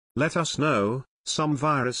Let us know, some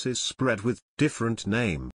viruses spread with different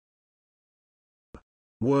name.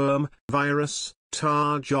 Worm, virus,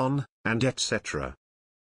 Tarjon, and etc.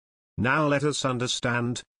 Now let us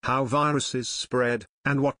understand how viruses spread,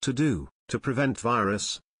 and what to do to prevent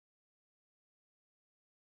virus.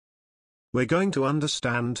 We're going to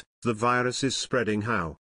understand the virus is spreading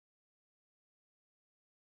how.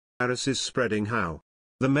 Virus is spreading how.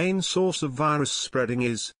 The main source of virus spreading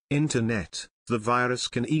is internet. The virus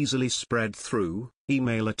can easily spread through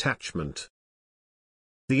email attachment.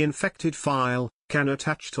 The infected file can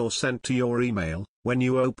attached or sent to your email when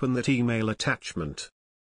you open that email attachment.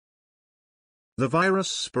 The virus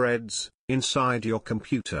spreads inside your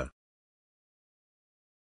computer.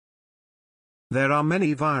 There are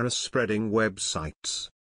many virus spreading websites.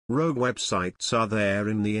 Rogue websites are there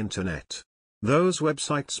in the internet. Those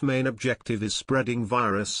websites' main objective is spreading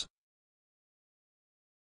virus.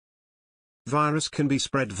 Virus can be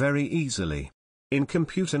spread very easily in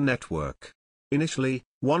computer network. Initially,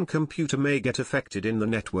 one computer may get affected in the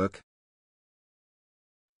network.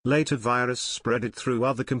 Later virus spread it through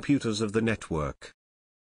other computers of the network.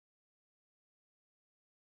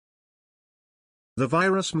 The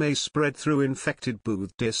virus may spread through infected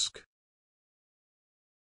boot disk.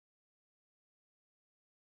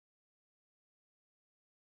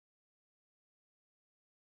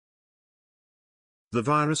 The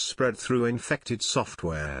virus spread through infected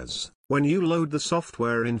softwares. When you load the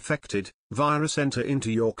software infected virus enter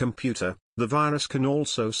into your computer, the virus can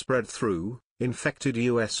also spread through infected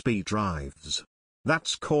USB drives.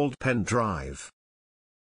 That's called Pendrive.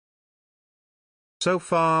 So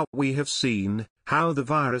far we have seen how the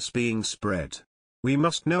virus being spread. We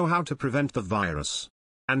must know how to prevent the virus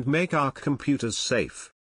and make our computers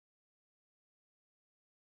safe.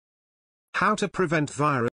 How to prevent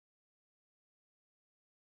virus?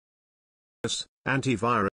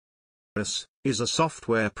 Antivirus is a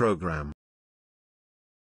software program.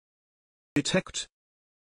 Detect,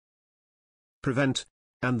 prevent,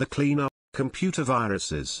 and clean up computer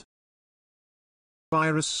viruses.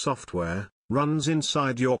 Virus software runs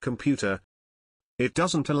inside your computer. It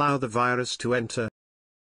doesn't allow the virus to enter.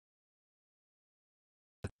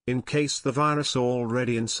 In case the virus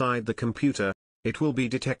already inside the computer, it will be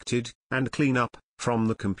detected and clean up from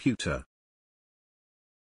the computer.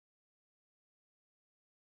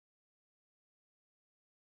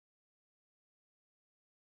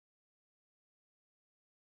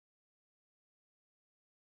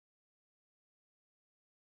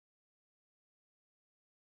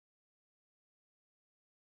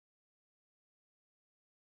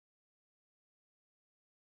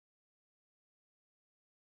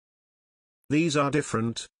 These are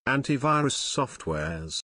different antivirus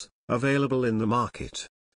softwares available in the market.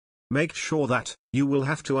 Make sure that you will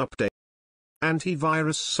have to update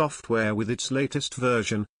antivirus software with its latest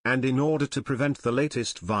version, and in order to prevent the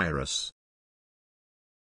latest virus.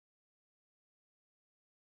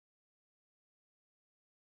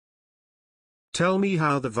 Tell me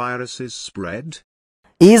how the virus is spread.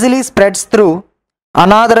 Easily spreads through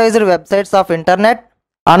unauthorized websites of internet,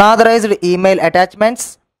 unauthorized email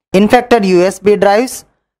attachments, infected USB drives,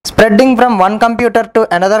 spreading from one computer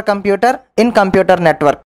to another computer in computer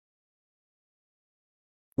network.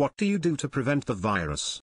 What do you do to prevent the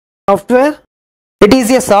virus? Software? It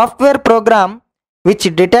is a software program which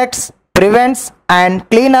detects, prevents and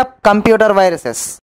clean up computer viruses.